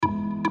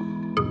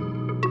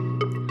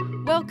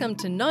Welcome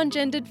to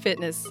Non-Gendered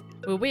Fitness,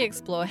 where we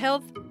explore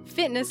health,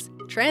 fitness,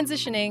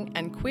 transitioning,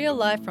 and queer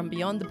life from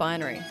beyond the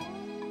binary.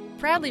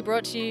 Proudly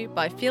brought to you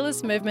by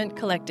Fearless Movement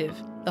Collective,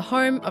 the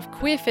home of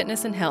queer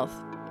fitness and health.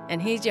 And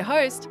here's your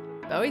host,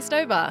 Bowie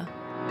Stover.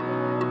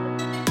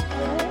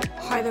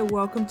 Hi there,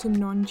 welcome to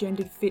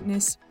Non-Gendered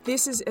Fitness.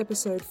 This is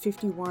episode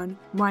 51.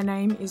 My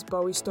name is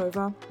Bowie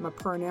Stover. My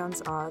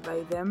pronouns are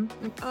they, them.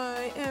 And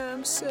I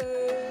am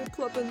so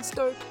plump and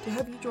stoked to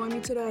have you join me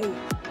today.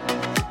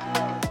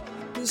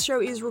 This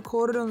show is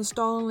recorded on the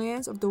stolen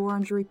lands of the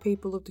Wurundjeri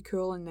people of the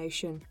Kulin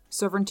Nation.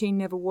 Sovereignty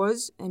never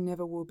was and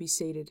never will be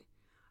ceded.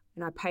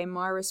 And I pay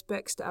my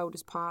respects to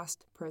elders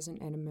past, present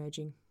and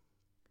emerging.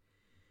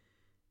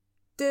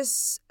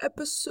 This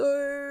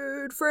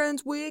episode,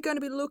 friends, we're going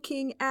to be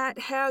looking at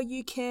how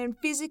you can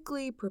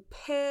physically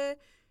prepare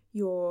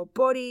your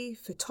body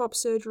for top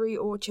surgery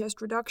or chest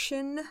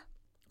reduction,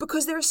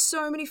 because there are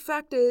so many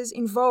factors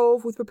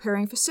involved with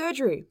preparing for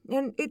surgery,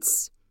 and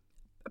it's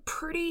a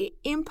pretty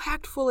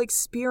impactful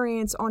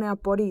experience on our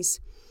bodies.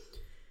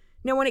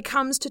 Now, when it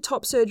comes to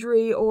top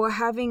surgery or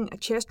having a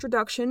chest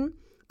reduction,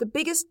 the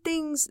biggest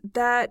things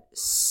that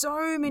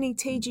so many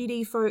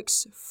TGD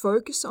folks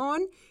focus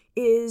on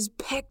is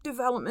pec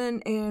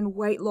development and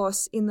weight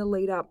loss in the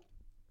lead up.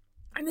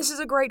 And this is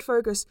a great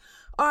focus.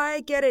 I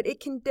get it. It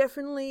can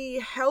definitely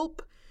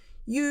help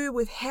you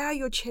with how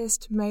your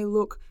chest may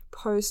look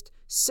post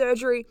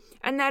surgery.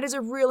 And that is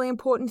a really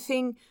important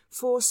thing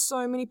for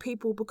so many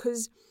people,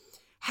 because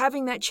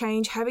having that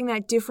change, having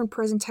that different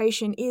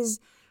presentation is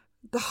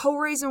the whole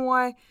reason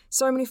why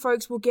so many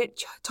folks will get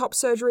top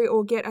surgery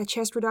or get a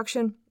chest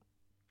reduction.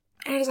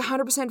 And it is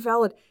 100%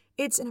 valid.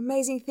 It's an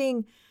amazing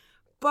thing.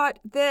 But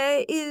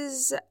there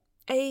is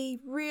a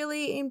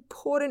really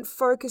important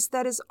focus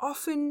that is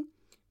often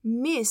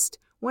missed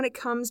when it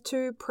comes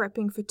to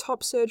prepping for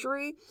top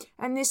surgery,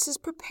 and this is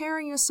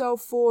preparing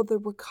yourself for the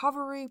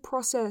recovery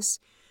process.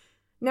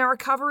 Now,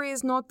 recovery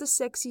is not the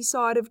sexy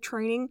side of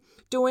training.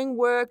 Doing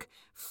work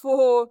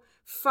for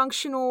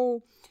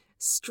functional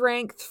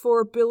strength, for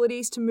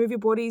abilities to move your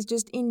bodies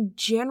just in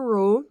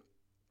general,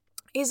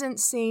 isn't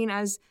seen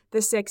as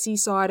the sexy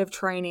side of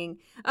training.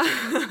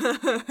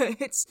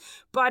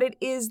 But it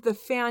is the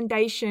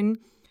foundation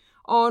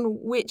on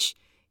which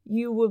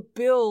you will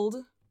build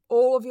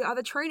all of your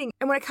other training.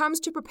 And when it comes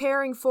to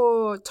preparing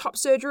for top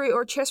surgery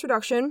or chest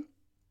reduction,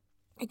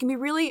 it can be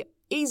really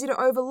easy to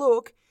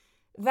overlook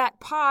that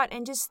part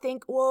and just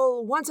think,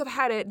 well, once I've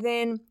had it,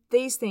 then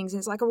these things. And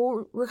it's like,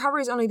 well,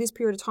 recovery is only this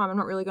period of time. I'm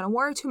not really going to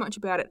worry too much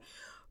about it.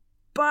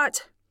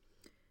 But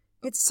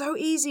it's so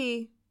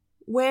easy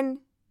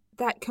when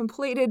that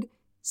completed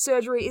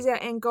surgery is our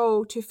end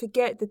goal to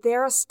forget that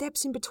there are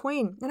steps in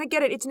between. And I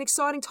get it, it's an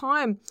exciting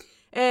time,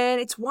 and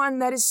it's one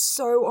that is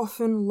so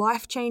often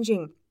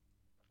life-changing.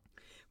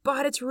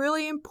 But it's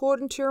really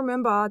important to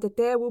remember that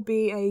there will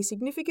be a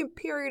significant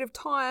period of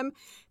time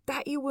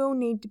that you will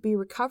need to be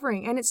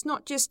recovering. And it's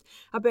not just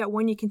about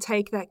when you can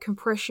take that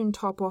compression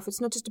top off.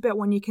 It's not just about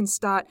when you can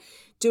start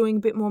doing a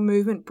bit more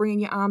movement, bringing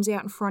your arms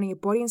out in front of your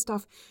body and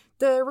stuff.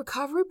 The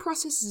recovery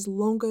process is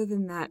longer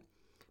than that,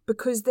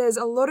 because there's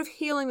a lot of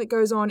healing that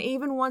goes on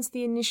even once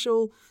the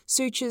initial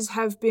sutures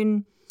have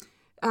been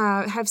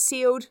have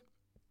sealed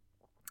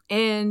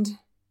and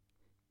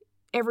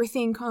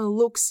everything kind of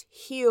looks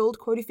healed,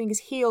 quoted fingers,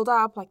 healed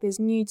up, like there's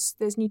new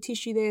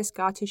tissue there,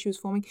 scar tissue is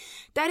forming.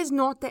 That is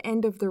not the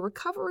end of the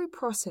recovery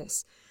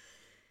process.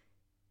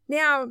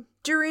 Now,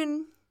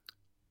 during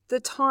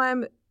the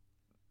time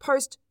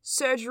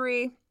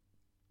post-surgery,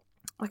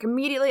 like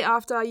immediately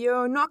after,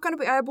 you're not going to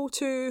be able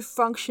to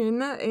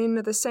function in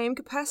the same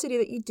capacity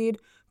that you did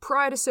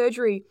prior to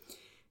surgery.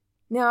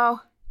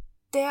 Now,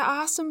 there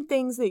are some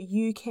things that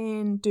you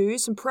can do,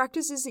 some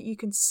practices that you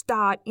can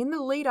start in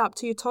the lead up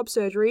to your top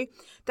surgery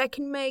that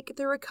can make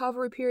the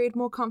recovery period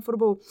more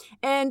comfortable.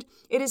 And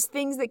it is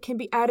things that can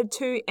be added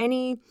to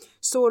any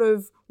sort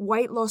of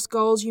weight loss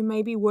goals you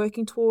may be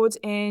working towards,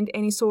 and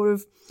any sort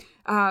of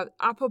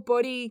upper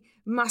body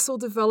muscle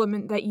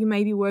development that you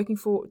may be working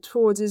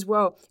towards as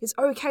well. It's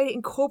okay to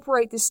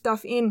incorporate this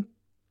stuff in.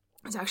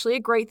 It's actually a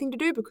great thing to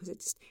do, because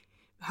it just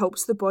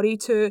helps the body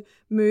to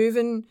move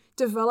and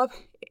develop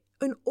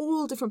in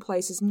all different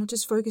places, not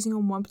just focusing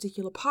on one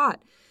particular part.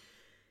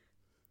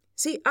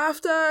 See,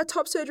 after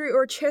top surgery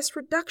or a chest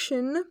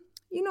reduction,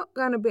 you're not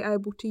going to be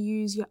able to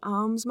use your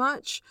arms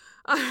much.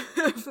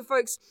 For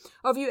folks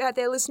of you out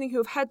there listening who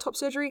have had top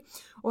surgery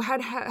or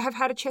have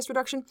had a chest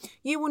reduction,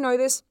 you will know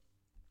this.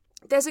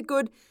 There's a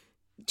good,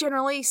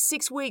 generally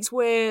 6 weeks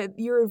where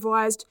you're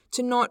advised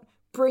to not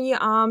bring your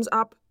arms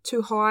up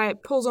too high.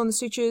 It pulls on the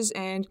sutures,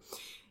 and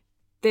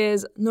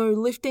there's no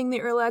lifting that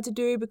you're allowed to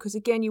do, because,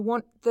 again, you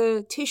want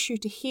the tissue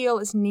to heal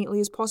as neatly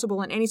as possible.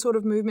 And any sort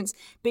of movements,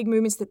 big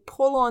movements that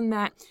pull on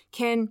that,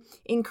 can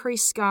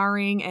increase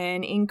scarring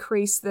and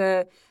increase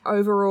the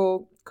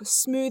overall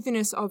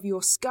smoothness of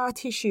your scar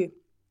tissue.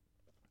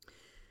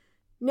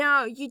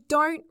 Now, you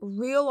don't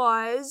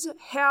realize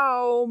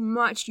how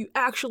much you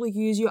actually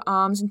use your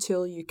arms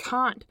until you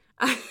can't.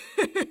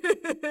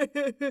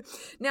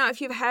 Now,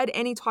 if you've had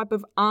any type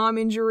of arm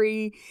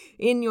injury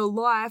in your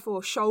life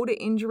or shoulder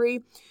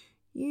injury,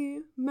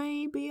 you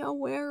may be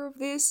aware of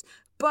this,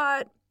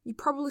 but you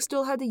probably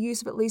still had the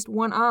use of at least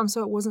one arm,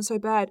 so it wasn't so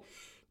bad.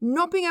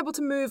 Not being able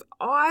to move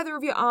either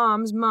of your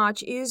arms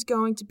much is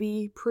going to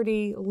be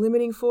pretty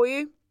limiting for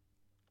you,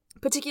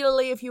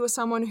 particularly if you are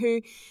someone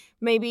who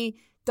maybe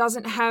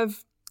doesn't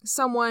have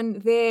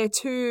someone there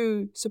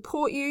to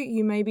support you.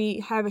 You maybe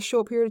have a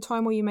short period of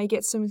time where you may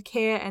get some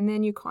care and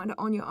then you're kind of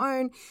on your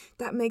own.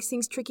 That makes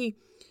things tricky.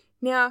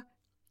 Now,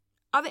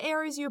 other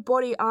areas of your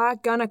body are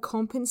gonna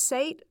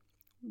compensate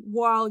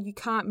while you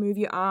can't move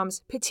your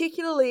arms,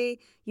 particularly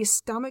your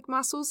stomach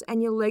muscles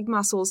and your leg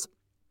muscles.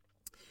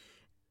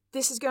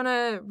 This is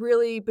gonna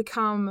really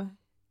become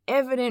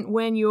evident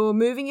when you're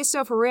moving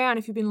yourself around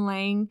if you've been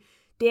laying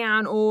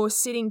down or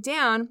sitting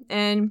down,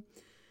 and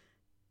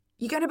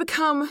you're gonna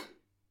become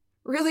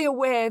really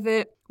aware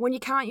that when you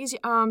can't use your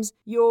arms,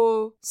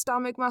 your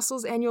stomach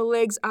muscles and your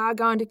legs are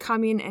going to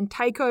come in and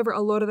take over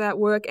a lot of that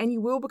work, and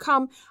you will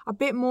become a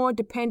bit more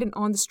dependent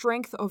on the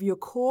strength of your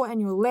core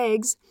and your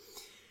legs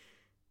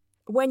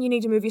when you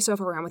need to move yourself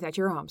around without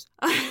your arms.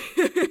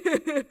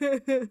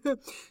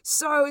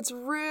 So it's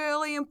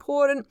really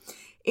important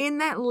in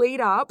that lead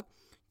up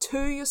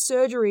to your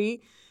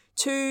surgery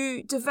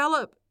to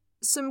develop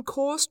some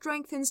core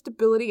strength and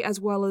stability as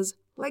well as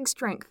leg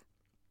strength.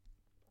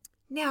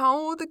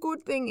 Now, the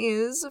good thing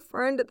is,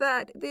 friend,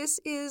 that this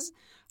is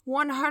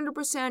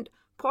 100%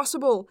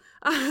 possible.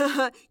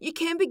 You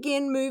can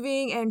begin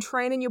moving and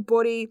training your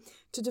body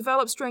to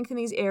develop strength in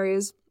these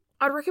areas.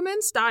 I'd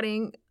recommend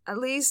starting at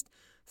least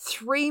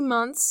 3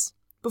 months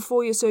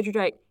before your surgery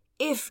date,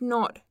 if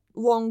not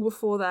long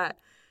before that.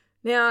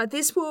 Now,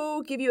 this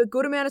will give you a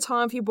good amount of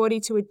time for your body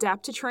to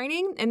adapt to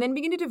training and then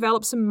begin to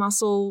develop some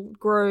muscle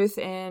growth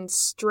and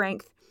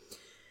strength.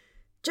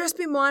 Just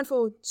be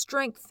mindful,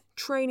 strength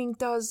training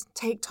does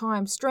take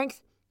time.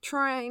 Strength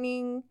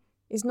training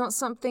is not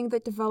something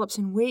that develops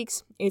in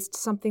weeks, it's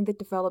something that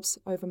develops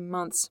over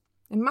months.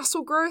 And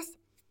muscle growth,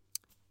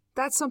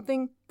 that's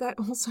something that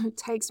also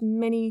takes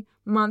many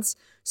months.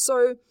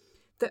 So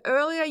the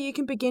earlier you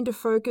can begin to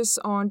focus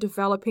on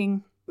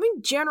developing,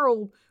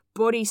 general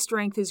body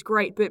strength is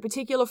great, but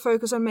particular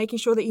focus on making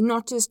sure that you're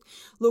not just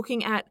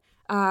looking at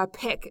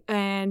pec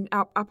and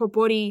upper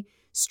body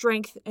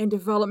strength and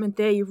development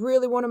there. You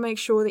really want to make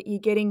sure that you're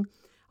getting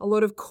a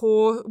lot of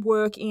core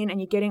work in and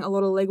you're getting a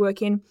lot of leg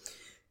work in.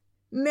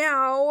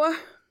 Now,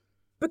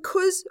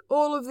 because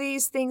all of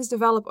these things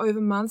develop over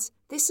months,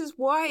 this is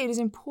why it is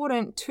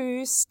important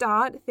to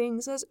start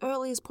things as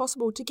early as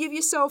possible, to give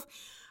yourself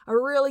a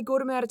really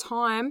good amount of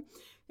time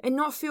and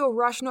not feel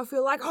rushed, not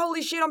feel like,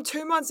 holy shit, I'm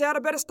 2 months out, I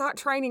better start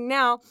training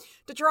now,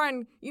 to try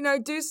and,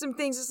 do some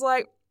things. It's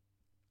like,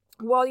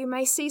 while you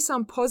may see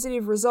some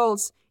positive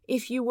results,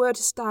 if you were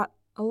to start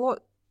a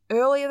lot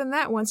earlier than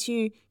that, once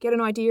you get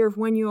an idea of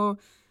when your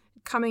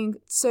coming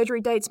surgery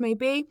dates may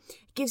be,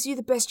 it gives you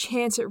the best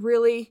chance at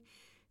really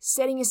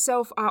setting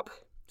yourself up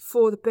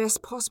for the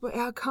best possible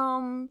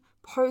outcome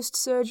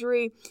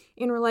post-surgery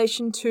in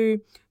relation to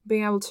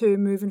being able to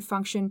move and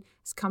function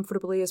as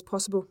comfortably as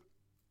possible.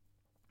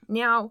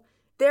 Now,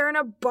 there are an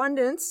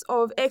abundance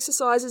of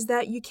exercises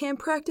that you can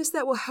practice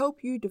that will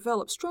help you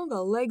develop stronger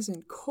legs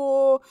and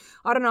core.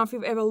 I don't know if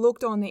you've ever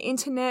looked on the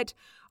internet,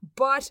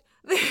 but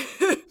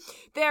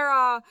there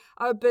are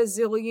a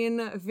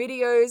bazillion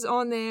videos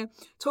on there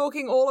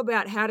talking all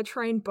about how to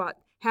train butt,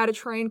 how to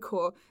train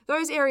core.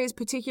 Those areas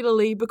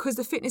particularly because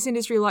the fitness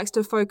industry likes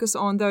to focus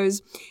on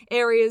those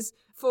areas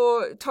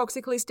for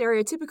toxically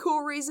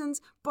stereotypical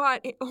reasons,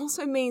 but it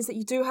also means that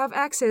you do have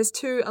access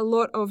to a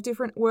lot of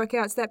different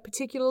workouts that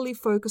particularly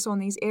focus on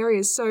these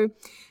areas. So,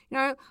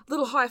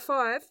 little high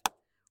five,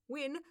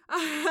 win.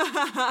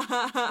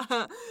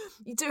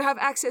 You do have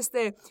access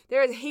there.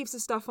 There is heaps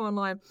of stuff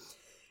online.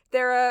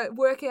 There are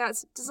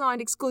workouts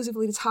designed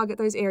exclusively to target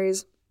those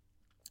areas.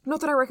 Not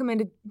that I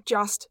recommended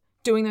just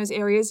doing those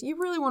areas. You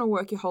really want to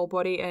work your whole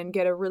body and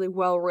get a really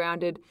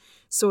well-rounded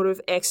sort of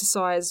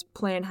exercise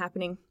plan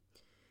happening.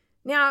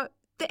 Now,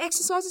 the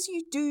exercises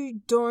you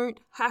do don't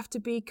have to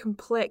be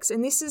complex,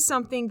 and this is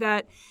something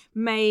that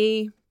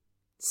may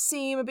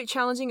seem a bit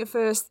challenging at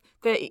first,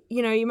 that,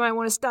 you might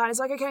want to start. It's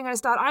like, okay,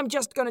 I'm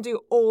just going to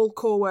do all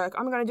core work.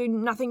 I'm going to do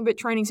nothing but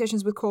training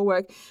sessions with core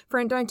work.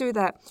 Friend, don't do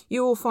that.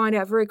 You will find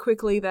out very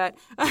quickly that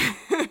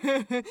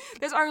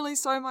there's only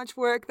so much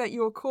work that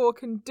your core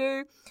can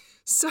do.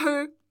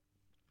 So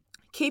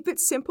keep it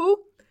simple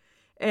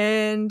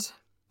and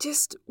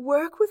just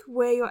work with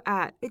where you're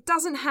at. It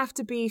doesn't have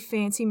to be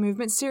fancy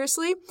movements.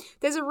 Seriously,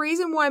 there's a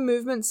reason why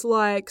movements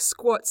like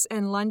squats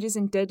and lunges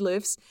and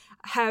deadlifts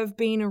have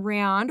been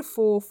around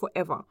for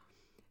forever.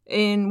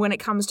 And when it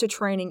comes to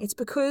training, it's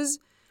because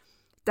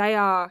they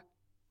are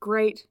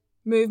great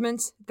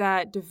movements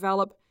that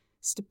develop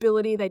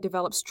stability, they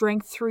develop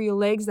strength through your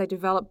legs, they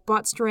develop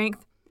butt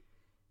strength,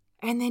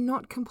 and they're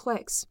not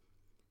complex.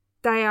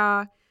 They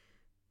are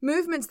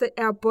movements that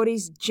our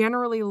bodies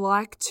generally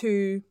like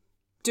to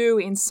do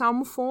in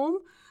some form,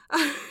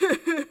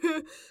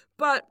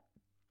 but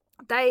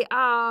they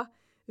are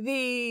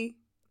the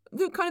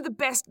kind of the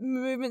best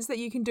movements that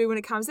you can do when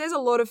it comes. There's a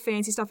lot of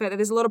fancy stuff out there.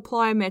 There's a lot of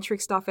plyometric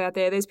stuff out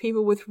there. There's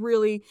people with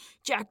really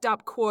jacked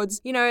up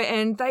quads,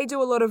 and they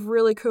do a lot of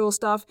really cool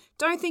stuff.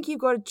 Don't think you've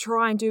got to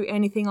try and do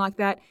anything like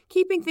that.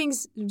 Keeping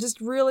things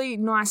just really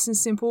nice and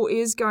simple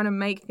is going to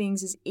make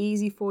things as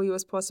easy for you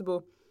as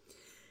possible.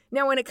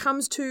 Now, when it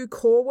comes to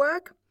core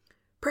work,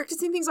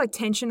 practicing things like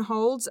tension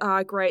holds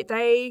are great.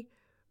 They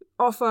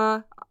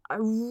offer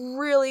a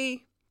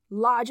really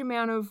large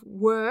amount of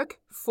work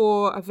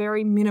for a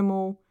very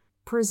minimal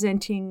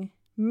presenting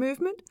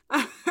movement.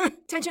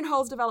 Tension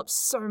holds develop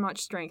so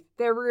much strength.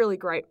 They're really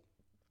great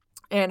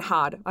and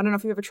hard. I don't know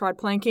if you've ever tried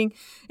planking.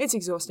 It's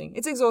exhausting.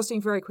 It's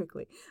exhausting very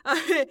quickly.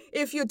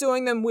 If you're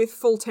doing them with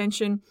full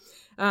tension,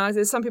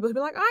 there's some people who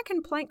be like, I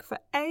can plank for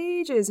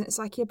ages. And it's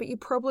like, yeah, but you're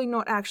probably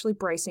not actually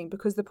bracing,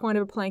 because the point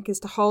of a plank is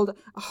to hold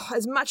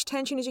as much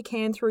tension as you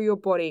can through your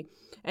body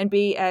and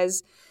be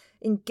as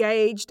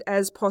engaged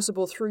as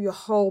possible through your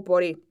whole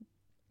body.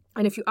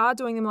 And if you are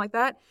doing them like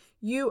that,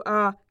 you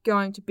are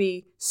going to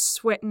be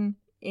sweating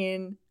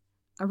in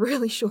a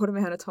really short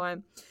amount of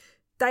time.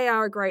 They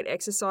are a great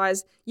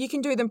exercise. You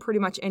can do them pretty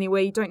much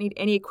anywhere. You don't need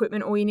any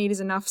equipment. All you need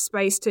is enough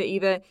space to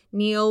either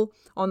kneel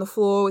on the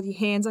floor with your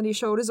hands under your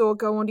shoulders or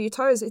go onto your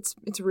toes. It's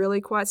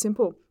really quite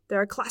simple.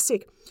 They're a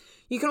classic.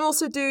 You can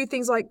also do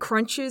things like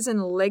crunches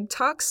and leg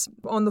tucks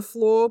on the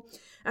floor,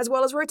 as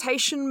well as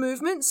rotation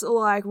movements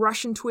like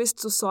Russian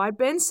twists or side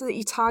bends, so that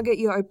you target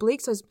your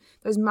obliques,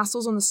 those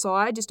muscles on the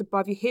side just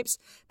above your hips.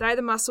 They're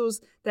the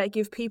muscles that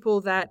give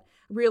people that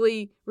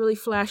really, really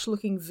flash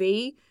looking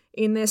V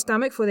in their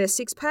stomach for their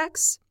six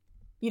packs.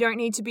 You don't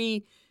need to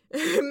be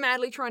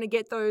madly trying to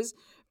get those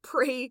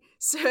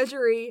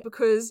pre-surgery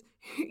because,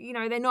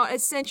 they're not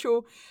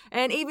essential.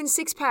 And even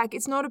six-pack,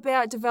 it's not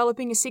about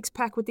developing a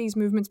six-pack with these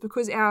movements,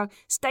 because our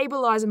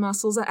stabilizer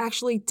muscles are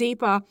actually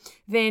deeper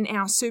than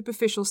our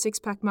superficial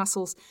six-pack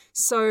muscles.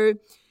 So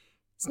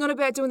it's not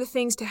about doing the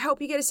things to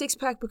help you get a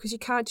six-pack, because you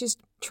can't just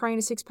train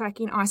a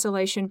six-pack in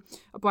isolation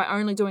by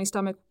only doing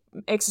stomach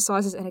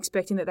exercises and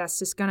expecting that that's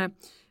just going to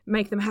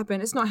make them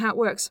happen. It's not how it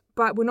works.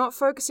 But we're not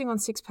focusing on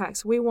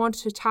six-packs. We want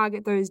to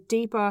target those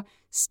deeper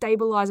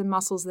stabilizer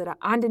muscles that are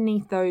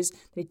underneath those.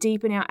 They're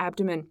deep in our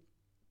abdomen.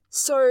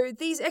 So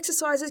these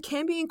exercises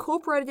can be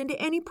incorporated into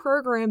any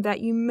program that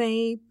you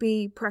may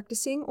be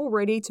practicing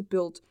already to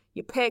build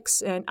your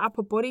pecs and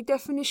upper body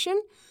definition.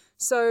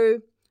 So,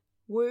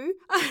 woo.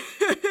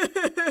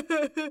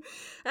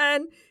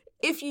 And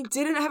if you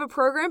didn't have a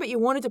program but you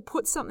wanted to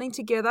put something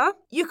together,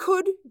 you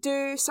could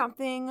do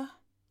something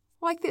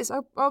like this.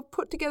 I've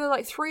put together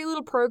like 3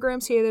 little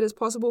programs here that is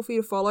possible for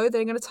you to follow.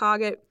 They're going to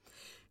target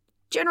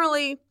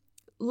generally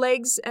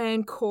legs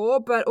and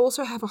core, but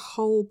also have a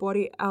whole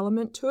body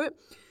element to it.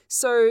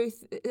 So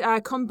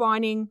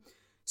combining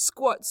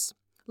squats,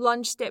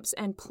 lunge steps,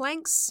 and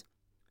planks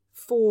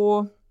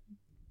for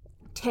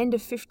 10 to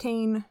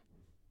 15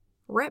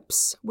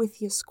 reps with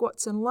your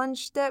squats and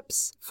lunge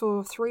steps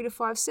for 3 to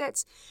 5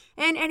 sets,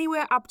 and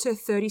anywhere up to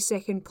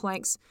 30-second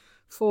planks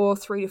for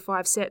 3 to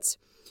 5 sets.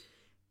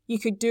 You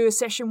could do a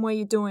session where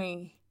you're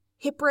doing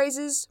hip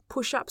raises,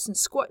 push-ups, and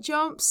squat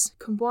jumps,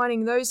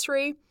 combining those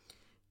 3,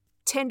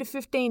 10 to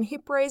 15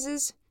 hip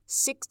raises,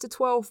 6 to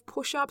 12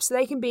 push-ups.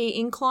 They can be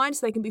inclined,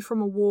 so they can be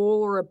from a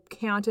wall or a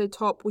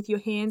countertop with your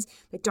hands.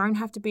 They don't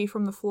have to be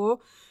from the floor.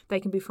 They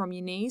can be from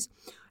your knees.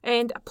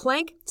 And a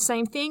plank,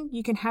 same thing.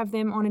 You can have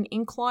them on an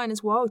incline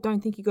as well.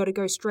 Don't think you got to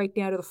go straight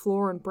down to the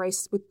floor and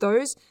brace with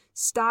those.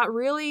 Start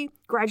really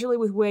gradually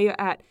with where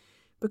you're at,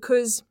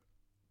 because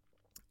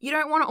you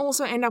don't want to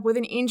also end up with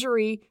an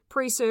injury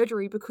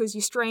pre-surgery because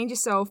you strained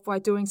yourself by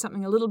doing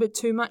something a little bit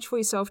too much for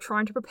yourself,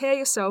 trying to prepare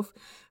yourself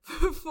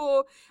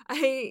for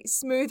a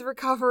smooth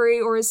recovery,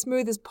 or as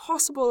smooth as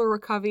possible a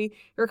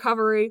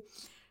recovery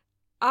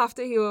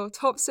after your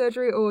top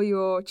surgery or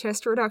your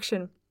chest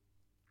reduction.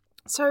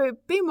 So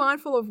be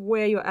mindful of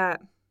where you're at.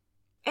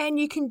 And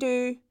you can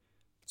do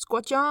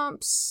squat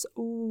jumps.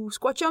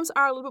 Squat jumps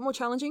are a little bit more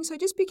challenging, so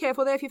just be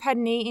careful there if you've had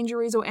knee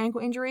injuries or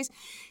ankle injuries.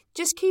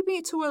 Just keeping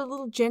it to a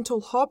little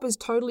gentle hop is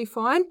totally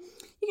fine.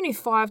 You can do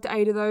 5 to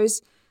 8 of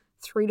those,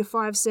 3 to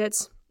 5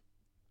 sets.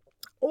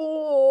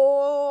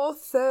 Or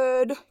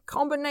third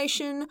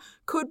combination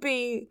could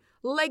be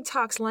leg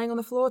tucks, laying on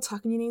the floor,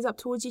 tucking your knees up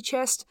towards your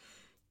chest.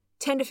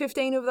 10 to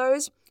 15 of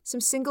those.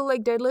 Some single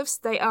leg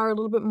deadlifts. They are a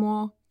little bit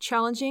more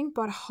challenging,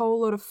 but a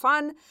whole lot of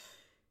fun.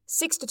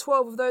 6 to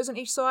 12 of those on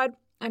each side.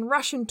 And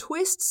Russian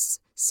twists,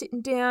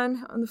 sitting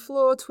down on the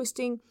floor,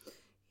 twisting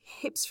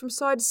hips from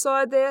side to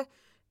side there.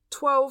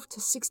 12 to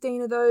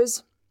 16 of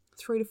those,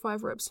 3 to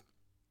 5 reps.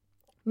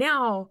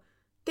 Now,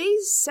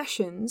 these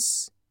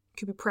sessions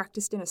could be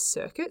practiced in a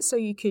circuit. So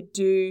you could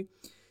do,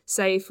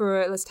 say,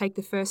 let's take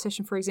the first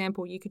session, for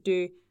example, you could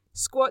do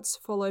squats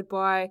for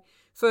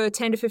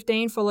 10 to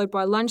 15, followed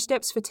by lunge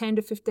steps for 10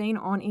 to 15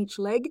 on each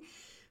leg,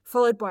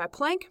 followed by a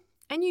plank.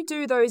 And you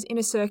do those in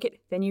a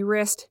circuit, then you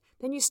rest,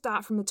 then you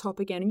start from the top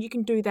again. And you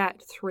can do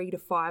that 3 to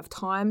 5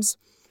 times.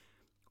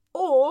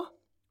 Or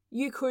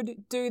you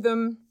could do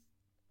them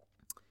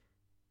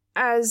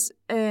as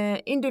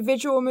an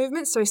individual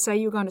movement, so say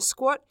you're going to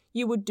squat,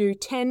 you would do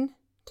 10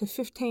 to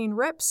 15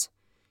 reps.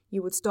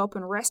 You would stop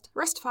and rest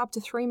for up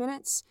to 3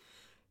 minutes.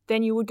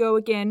 Then you would go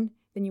again,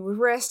 then you would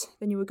rest,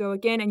 then you would go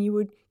again, and you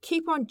would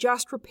keep on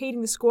just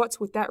repeating the squats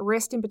with that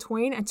rest in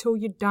between until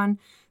you're done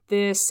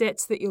the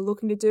sets that you're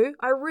looking to do.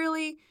 I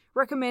really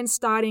recommend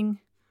starting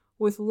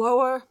with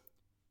lower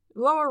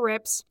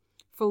reps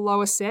for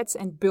lower sets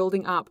and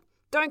building up.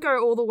 Don't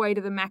go all the way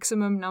to the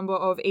maximum number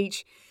of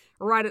each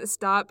right at the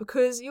start,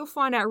 because you'll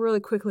find out really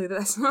quickly that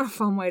that's not a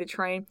fun way to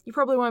train. You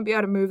probably won't be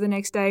able to move the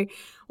next day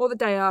or the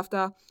day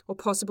after or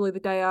possibly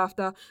the day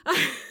after.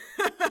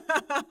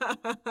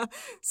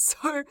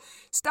 So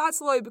start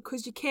slow,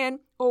 because you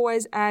can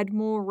always add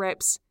more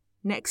reps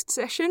next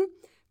session,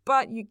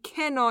 but you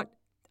cannot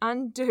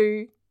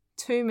undo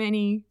too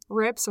many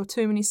reps or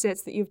too many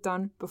sets that you've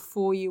done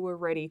before you were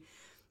ready.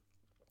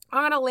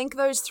 I'm going to link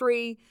those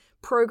 3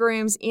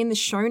 programs in the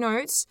show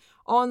notes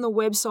on the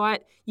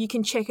website. You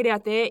can check it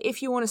out there.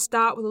 If you want to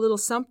start with a little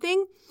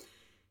something,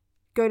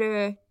 go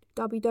to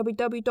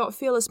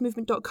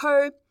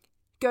www.fearlessmovement.co,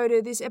 go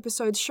to this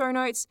episode's show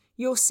notes.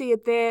 You'll see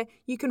it there.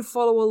 You can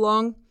follow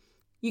along.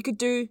 You could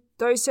do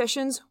those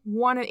sessions,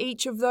 one at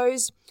each of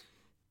those,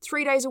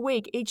 3 days a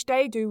week. Each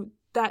day do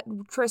that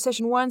for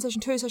session 1,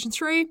 session 2, session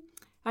 3,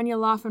 and you're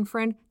laughing,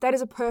 friend. That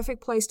is a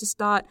perfect place to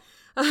start.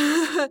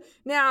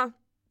 Now,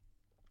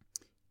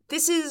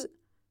 this is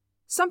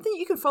something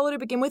you can follow to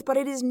begin with, but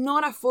it is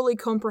not a fully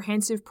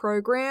comprehensive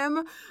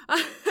program.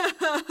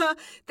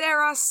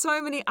 There are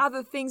so many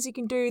other things you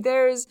can do.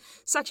 There is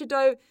such a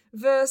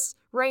diverse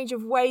range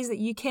of ways that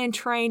you can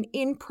train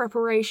in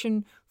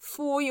preparation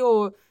for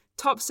your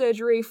top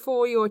surgery,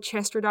 for your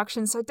chest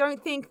reduction. So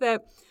don't think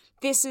that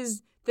this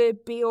is the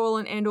be-all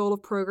and end-all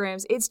of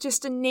programs. It's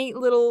just a neat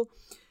little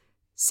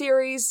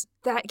series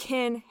that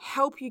can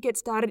help you get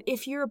started.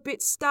 If you're a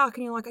bit stuck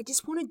and you're like, I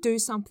just want to do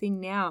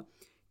something now,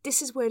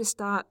 this is where to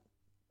start.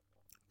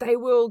 They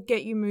will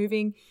get you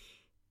moving.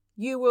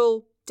 You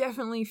will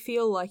definitely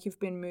feel like you've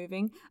been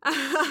moving.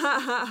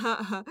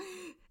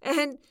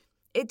 And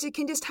it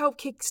can just help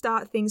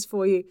kickstart things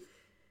for you.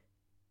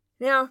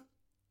 Now,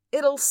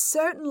 it'll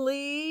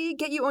certainly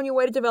get you on your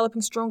way to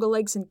developing stronger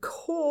legs and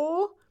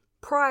core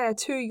prior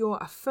to your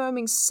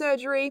affirming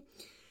surgery.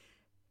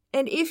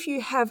 And if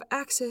you have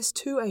access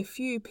to a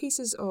few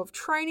pieces of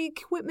training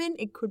equipment,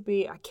 it could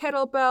be a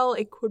kettlebell,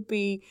 it could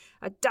be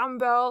a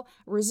dumbbell,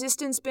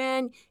 resistance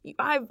band.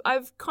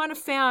 I've kind of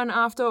found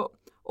after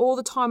all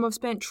the time I've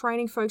spent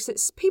training folks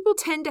that people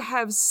tend to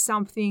have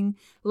something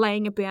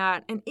laying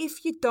about. And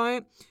if you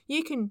don't,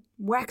 you can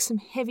whack some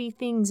heavy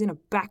things in a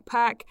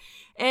backpack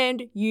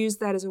and use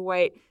that as a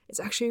weight. It's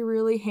actually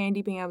really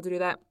handy being able to do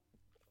that.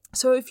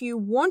 So if you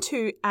want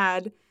to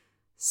add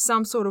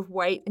some sort of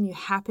weight and you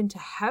happen to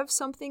have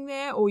something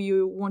there, or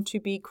you want to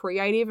be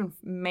creative and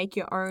make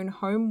your own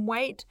home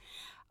weight,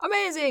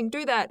 amazing,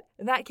 do that.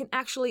 That can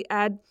actually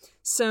add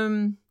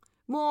some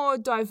more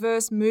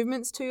diverse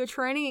movements to your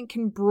training and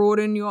can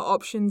broaden your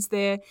options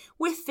there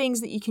with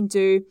things that you can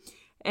do,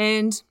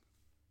 and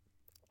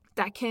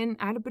that can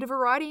add a bit of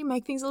variety,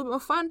 make things a little bit more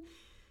fun,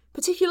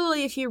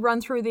 particularly if you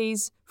run through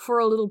these for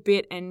a little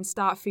bit and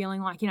start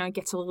feeling like, it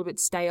gets a little bit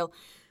stale.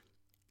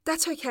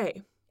 That's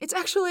okay. It's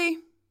actually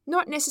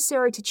not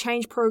necessary to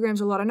change programs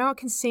a lot. I know it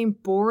can seem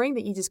boring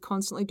that you're just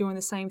constantly doing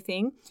the same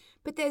thing,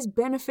 but there's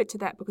benefit to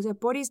that because our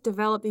bodies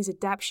develop these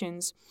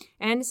adaptations,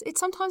 and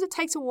sometimes it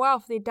takes a while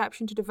for the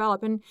adaptation to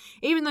develop. And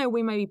even though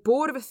we may be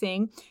bored of a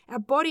thing, our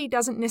body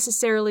doesn't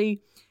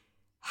necessarily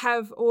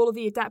have all of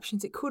the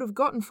adaptations it could have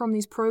gotten from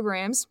these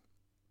programs.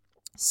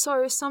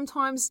 So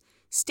sometimes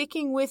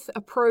sticking with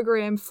a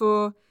program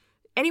for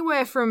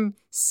anywhere from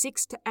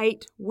 6 to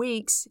 8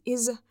 weeks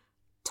is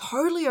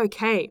totally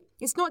okay.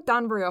 It's not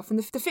done very often.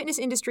 The fitness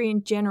industry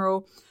in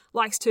general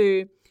likes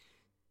to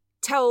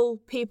tell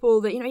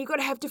people that, you've got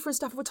to have different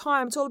stuff all the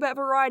time. It's all about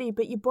variety,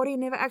 but your body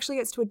never actually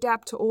gets to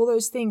adapt to all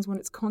those things when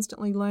it's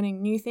constantly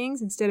learning new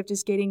things instead of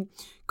just getting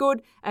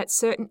good at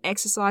certain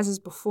exercises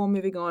before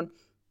moving on.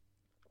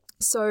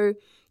 So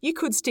you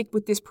could stick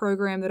with this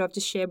program that I've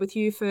just shared with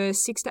you for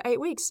 6 to 8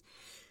 weeks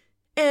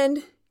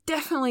and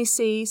definitely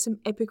see some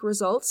epic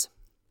results,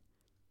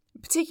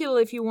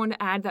 particularly if you want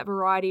to add that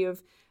variety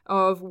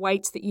of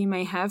weights that you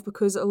may have,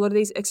 because a lot of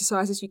these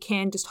exercises you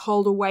can just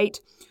hold a weight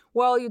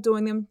while you're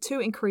doing them to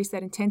increase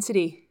that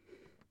intensity.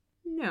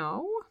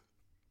 Now,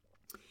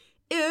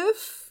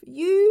 if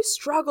you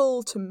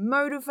struggle to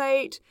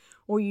motivate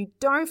or you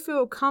don't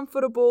feel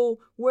comfortable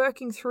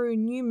working through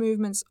new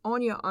movements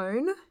on your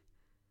own,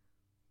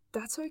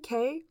 that's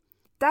okay.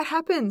 That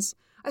happens,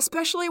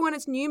 especially when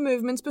it's new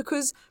movements,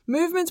 because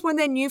movements, when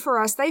they're new for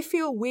us, they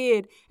feel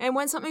weird. And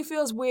when something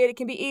feels weird, it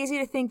can be easy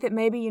to think that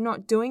maybe you're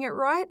not doing it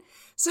right.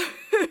 So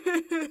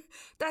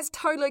that's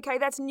totally okay.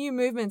 That's new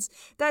movements.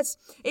 That's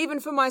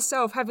even for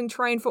myself, having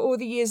trained for all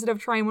the years that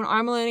I've trained, when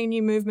I'm learning a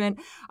new movement,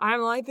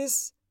 I'm like,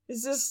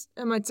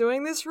 am I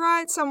doing this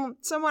right? Someone,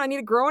 I need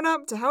a grown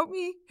up to help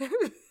me.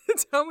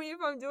 Tell me if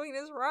I'm doing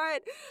this right.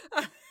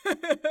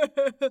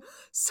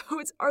 So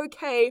it's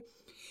okay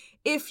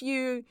if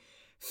you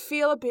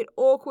feel a bit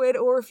awkward,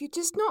 or if you're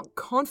just not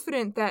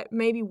confident that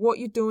maybe what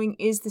you're doing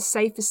is the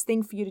safest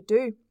thing for you to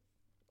do,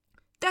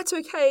 that's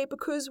okay,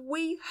 because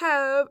we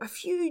have a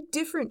few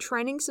different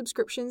training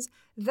subscriptions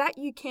that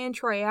you can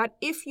try out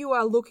if you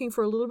are looking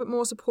for a little bit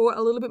more support,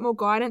 a little bit more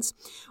guidance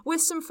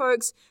with some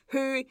folks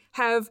who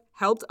have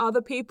helped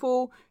other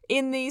people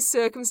in these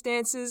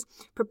circumstances,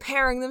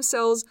 preparing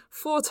themselves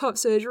for top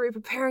surgery,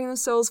 preparing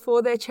themselves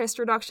for their chest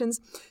reductions.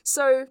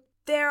 So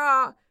there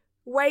are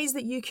ways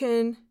that you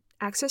can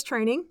access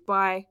training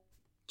by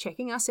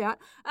checking us out.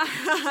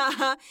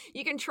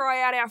 You can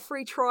try out our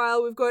free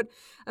trial. We've got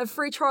a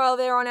free trial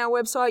there on our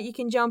website. You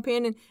can jump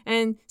in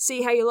and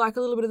see how you like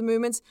a little bit of the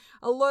movements.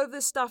 A lot of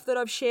the stuff that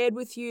I've shared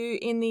with you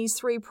in these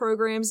 3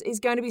 programs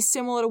is going to be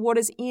similar to what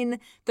is in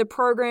the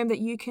program that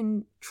you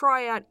can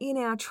try out in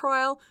our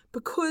trial,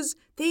 because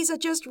these are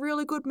just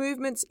really good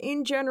movements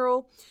in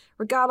general,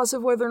 regardless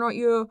of whether or not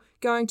you're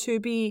going to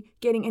be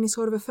getting any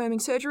sort of affirming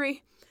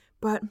surgery,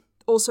 but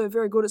also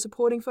very good at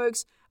supporting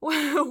folks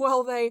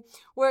while they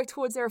work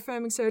towards their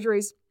affirming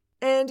surgeries.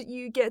 And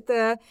you get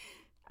the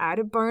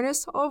added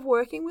bonus of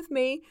working with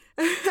me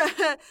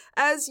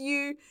as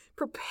you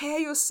prepare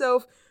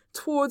yourself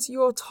towards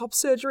your top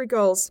surgery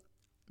goals.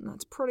 And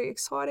that's pretty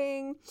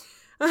exciting.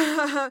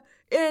 And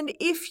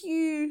if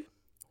you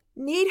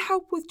need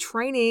help with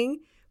training,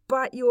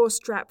 but you're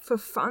strapped for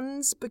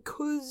funds,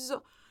 because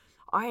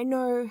I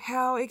know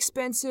how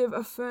expensive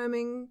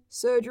affirming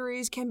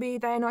surgeries can be,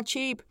 they're not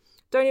cheap.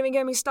 Don't even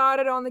get me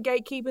started on the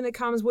gatekeeping that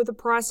comes with the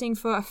pricing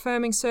for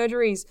affirming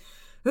surgeries.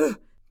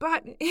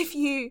 But if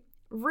you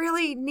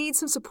really need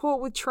some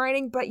support with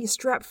training, but you're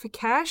strapped for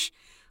cash,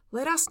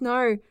 let us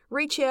know.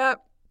 Reach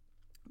out.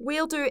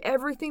 We'll do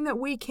everything that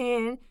we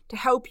can to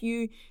help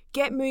you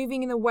get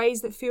moving in the ways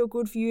that feel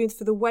good for you,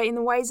 in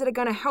the ways that are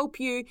going to help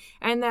you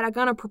and that are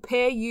going to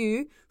prepare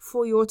you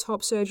for your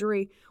top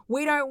surgery.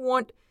 We don't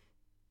want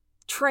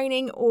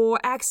training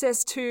or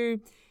access to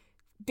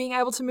being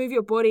able to move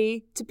your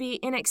body to be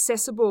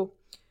inaccessible.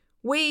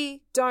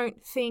 We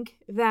don't think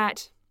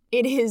that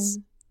it is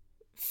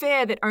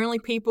fair that only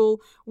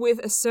people with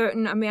a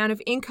certain amount of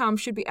income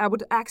should be able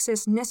to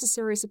access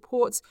necessary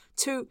supports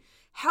to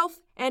health.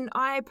 And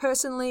I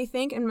personally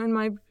think, and in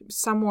my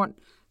somewhat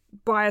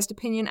biased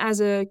opinion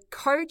as a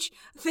coach,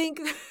 think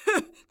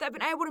that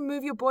being able to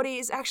move your body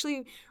is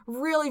actually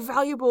really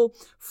valuable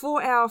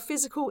for our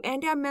physical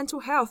and our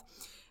mental health.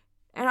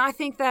 And I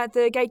think that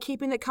the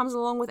gatekeeping that comes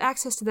along with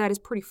access to that is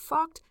pretty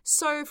fucked.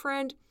 So,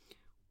 friend,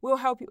 we'll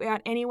help you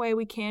out any way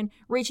we can.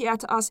 Reach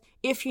out to us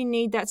if you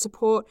need that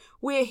support.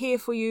 We're here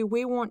for you.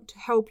 We want to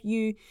help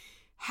you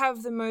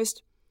have the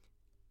most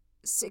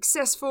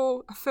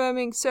successful,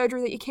 affirming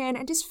surgery that you can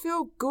and just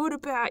feel good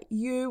about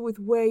you with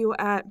where you're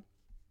at.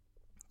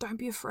 Don't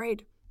be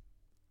afraid.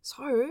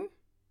 So,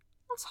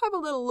 let's have a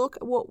little look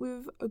at what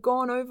we've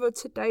gone over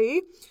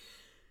today.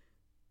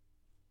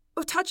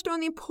 We've touched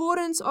on the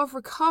importance of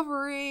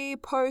recovery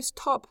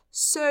post-top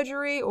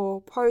surgery or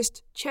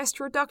post-chest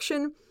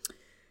reduction,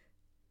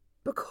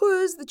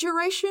 because the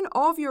duration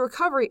of your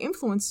recovery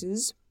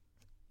influences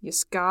your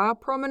scar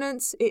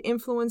prominence, it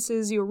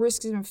influences your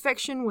risks of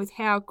infection with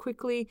how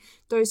quickly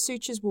those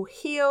sutures will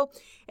heal,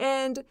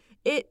 and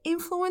it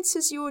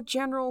influences your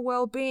general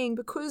well-being,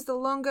 because the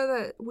longer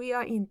that we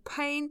are in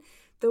pain,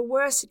 the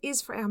worse it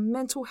is for our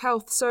mental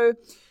health. So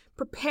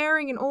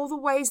preparing in all the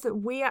ways that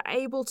we are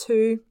able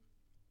to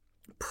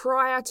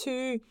prior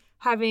to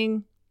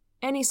having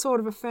any sort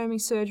of affirming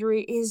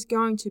surgery is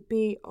going to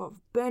be of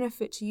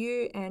benefit to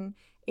you. And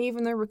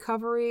even though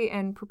recovery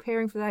and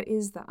preparing for that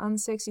is the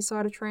unsexy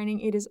side of training,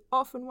 it is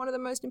often one of the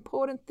most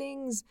important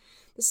things.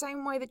 The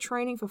same way that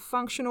training for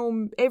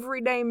functional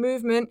everyday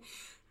movement,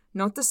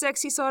 not the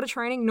sexy side of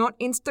training, not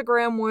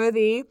Instagram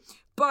worthy,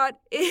 but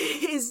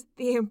it is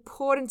the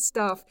important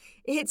stuff.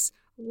 It's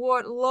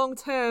what long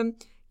term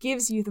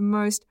gives you the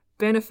most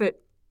benefit.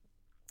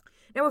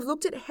 Now, we've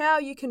looked at how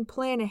you can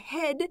plan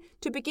ahead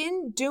to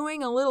begin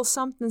doing a little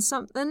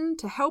something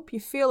to help you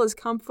feel as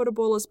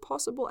comfortable as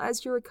possible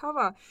as you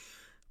recover.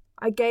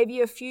 I gave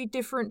you a few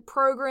different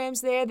programs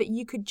there that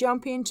you could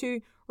jump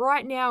into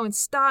right now and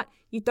start.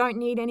 You don't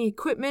need any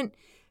equipment.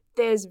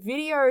 There's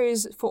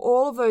videos for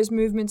all of those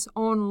movements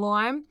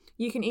online.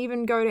 You can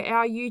even go to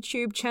our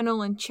YouTube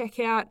channel and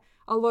check out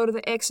a lot of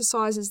the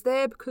exercises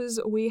there,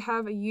 because we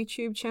have a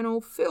YouTube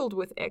channel filled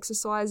with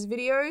exercise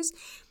videos.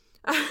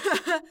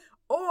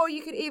 Or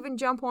you could even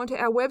jump onto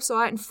our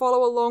website and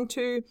follow along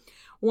to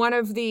one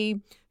of the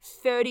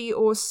 30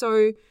 or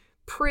so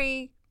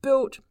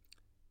pre-built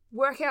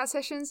workout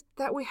sessions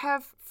that we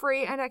have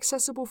free and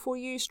accessible for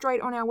you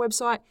straight on our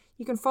website.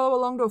 You can follow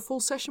along to a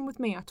full session with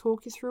me. I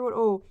talk you through it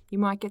all. You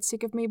might get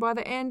sick of me by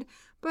the end,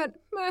 but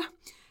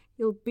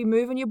you'll be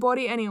moving your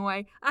body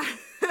anyway.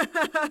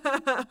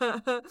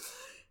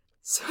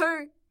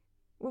 So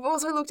we've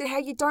also looked at how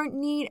you don't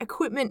need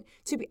equipment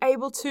to be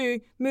able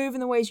to move in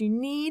the ways you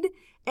need,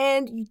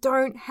 And you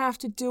don't have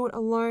to do it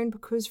alone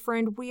because,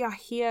 friend, we are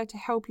here to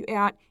help you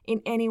out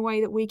in any way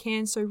that we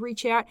can. So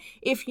reach out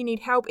if you need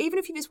help. Even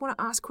if you just want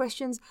to ask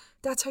questions,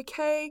 that's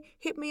okay.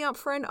 Hit me up,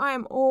 friend. I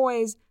am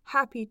always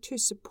happy to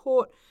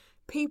support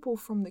people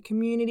from the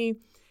community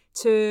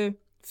to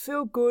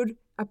feel good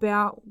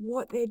about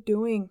what they're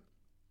doing.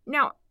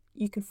 Now,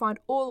 you can find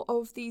all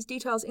of these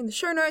details in the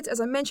show notes.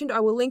 As I mentioned, I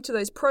will link to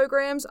those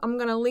programs. I'm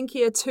going to link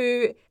here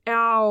to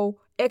our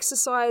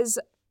exercise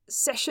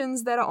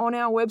sessions that are on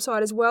our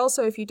website as well.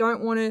 So if you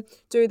don't want to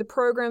do the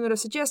program that I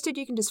suggested,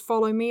 you can just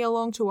follow me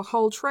along to a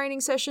whole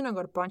training session. I've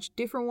got a bunch of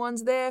different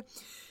ones there.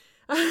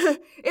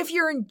 If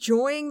you're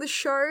enjoying the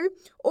show,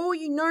 or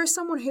you know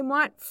someone who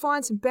might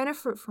find some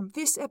benefit from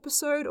this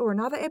episode or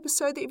another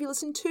episode that you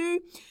listened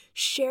to,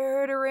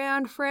 share it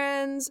around,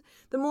 friends.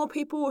 The more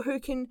people who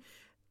can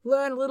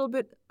learn a little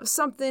bit of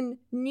something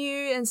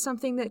new and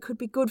something that could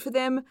be good for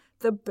them,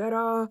 the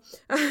better.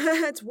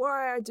 That's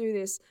why I do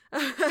this.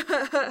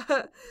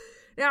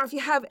 Now, if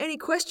you have any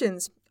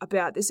questions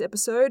about this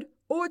episode,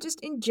 or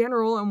just in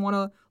general and want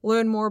to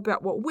learn more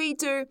about what we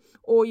do,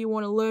 or you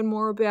want to learn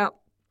more about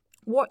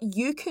what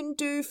you can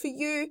do for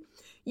you,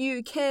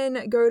 you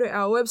can go to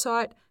our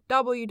website,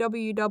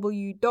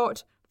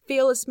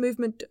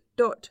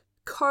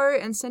 www.fearlessmovement.co,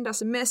 and send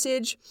us a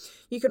message.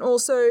 You can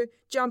also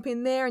jump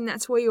in there, and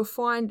that's where you'll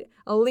find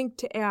a link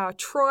to our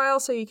trial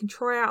so you can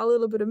try out a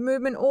little bit of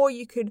movement, or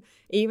you could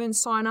even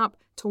sign up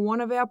to one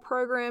of our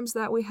programs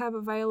that we have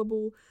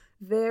available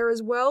there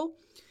as well.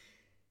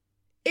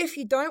 If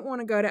you don't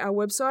want to go to our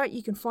website,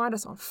 you can find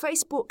us on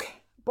Facebook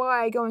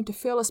by going to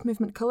Fearless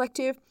Movement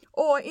Collective,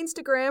 or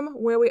Instagram,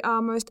 where we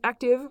are most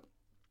active,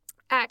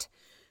 at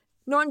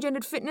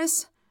Non-Gendered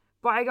Fitness,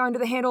 by going to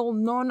the handle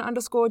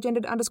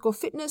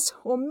non_gendered_fitness,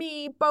 or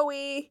me,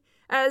 Bowie,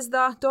 as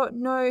the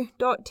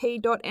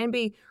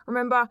 .no.t.nb.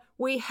 Remember,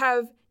 we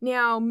have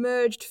now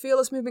merged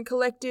Fearless Movement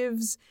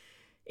Collective's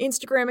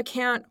Instagram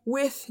account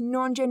with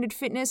Non-Gendered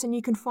Fitness, and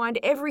you can find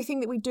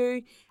everything that we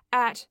do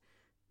at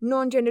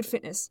Non-Gendered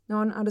Fitness,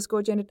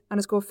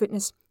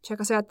 non_gendered_fitness.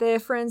 Check us out there,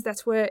 friends.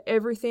 That's where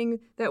everything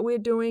that we're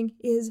doing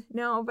is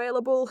now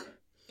available.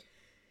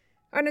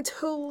 And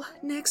until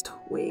next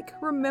week,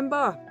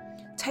 remember,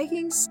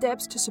 taking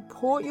steps to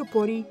support your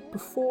body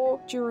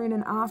before, during,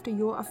 and after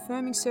your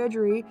affirming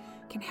surgery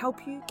can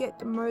help you get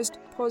the most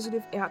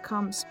positive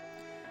outcomes.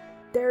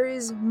 There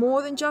is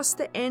more than just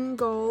the end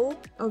goal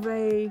of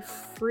a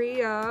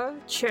freer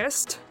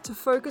chest to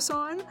focus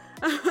on.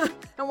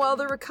 And while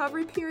the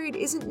recovery period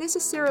isn't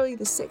necessarily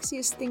the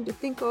sexiest thing to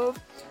think of,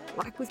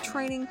 like with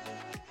training,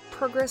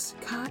 progress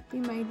can't be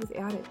made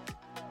without it.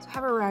 So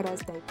have a rad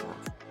as day,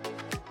 guys.